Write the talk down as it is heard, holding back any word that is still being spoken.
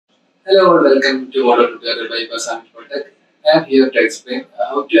Hello and welcome to Order Tutorial by Basam Tech. I am here to explain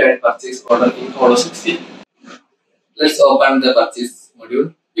how to add purchase order in Odoo 16. Let's open the purchase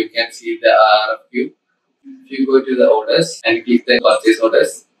module. You can see the RFQ. If you go to the orders and click the purchase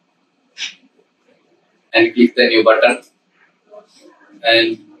orders and click the new button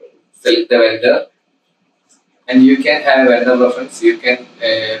and select the vendor, and you can have vendor reference. You can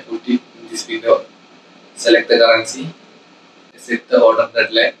put it in this window. Select the currency, set the order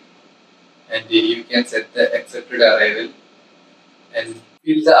deadline, and you can set the accepted arrival and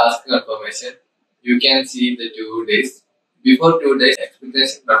fill the ask confirmation. You can see the 2 days. Before 2 days,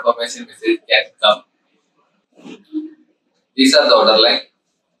 expectation confirmation message can come. These are the order line.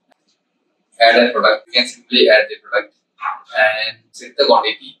 Add a product. You can simply add the product and set the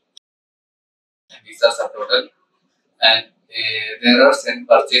quantity. And these are subtotal. And there are send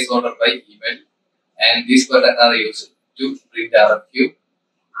purchase order by email. And these buttons are used to print RFQ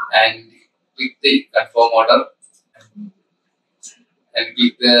and click the confirm order and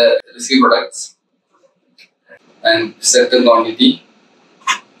click the receive products and set the quantity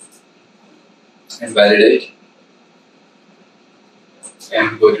and validate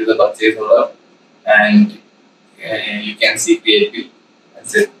and go to the purchase order and you can see create bill and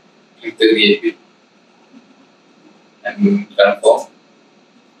set click the create bill and confirm.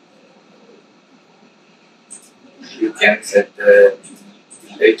 You can set the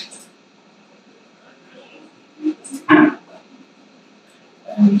bill date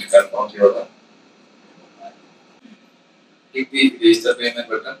and confirm the order. Click the register payment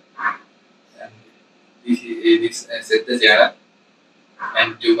button and this set the channel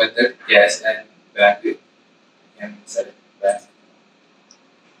and two method cash and bank. You can select bank.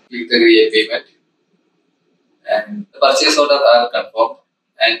 Click the create payment and the purchase order are confirmed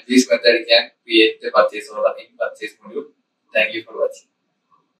and this method can create the purchase order in purchase module. Thank you for watching.